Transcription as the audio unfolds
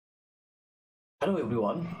Hello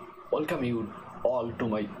everyone, welcome you all to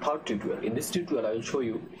my third tutorial. In this tutorial I will show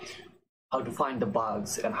you how to find the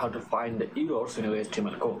bugs and how to find the errors in your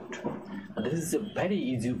HTML code. And this is a very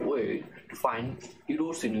easy way to find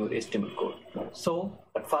errors in your HTML code. So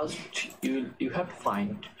at first you have to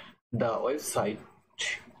find the website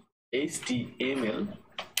HTML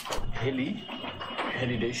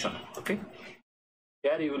validation. Okay,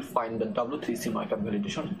 here you will find the W3C markup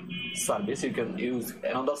validation service. You can use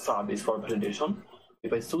another service for validation.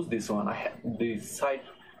 If I choose this one, the site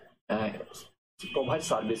provides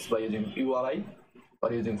service by using URI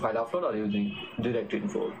or using file upload or using direct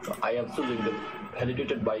info. So I am choosing the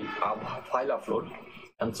validated by file upload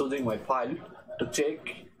and choosing my file to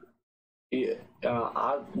check is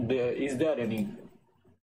there any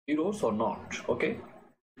errors or not. Okay,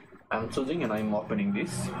 I'm choosing and I'm opening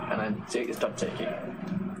this and I'm start checking.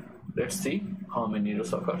 Let's see how many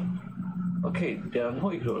errors occur. Okay, there are no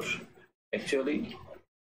errors. Actually,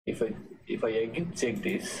 if I again check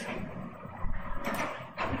this,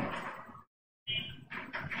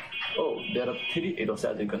 oh, there are 3 errors.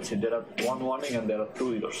 As you can see, there are 1 warning and there are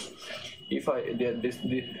 2 errors. If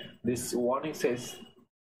this warning says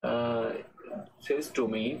to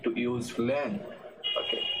me to use lang.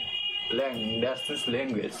 Okay, lang, that's this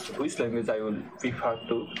language. Which language I will prefer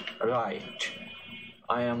to write?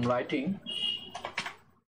 I am writing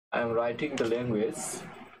the language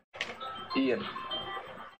EN.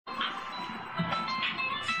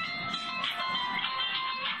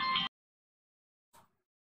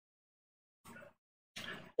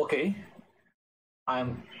 Okay, I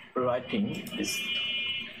am writing this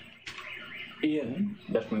EN.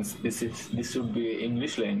 That means this should be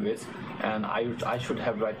English language, and I should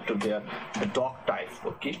have write to there the doc type.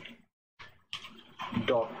 Okay,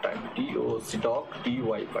 doc type, DOC doc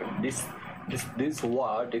DY. This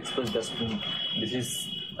word expresses that this is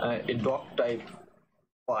a doc type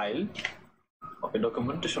file, okay,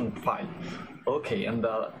 documentation file. Okay, and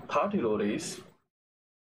the third error is,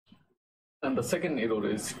 and the second error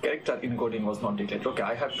is character encoding was not declared. Okay,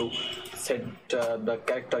 I have to set the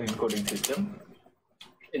character encoding system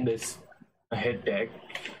in this head tag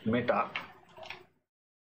meta,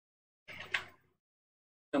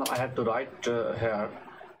 and I have to write here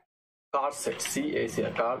car set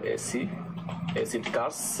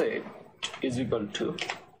car set is equal to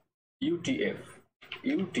UTF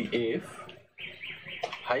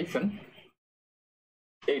hyphen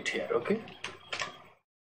 8 here. Okay,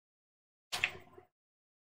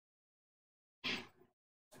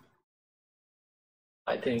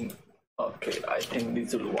 I think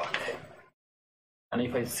this will work. And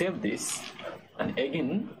if I save this and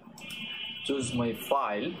again choose my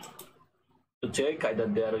file to check either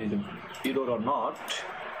there is an error or not,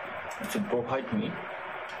 it should provide me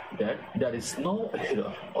that there is no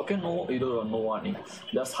error. Okay, no error or no warning.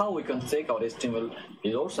 That's how we can check our HTML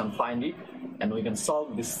errors and find it, and we can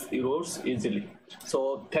solve these errors easily.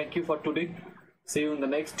 So thank you for today. See you in the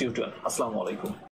next tutorial. Assalamu alaikum.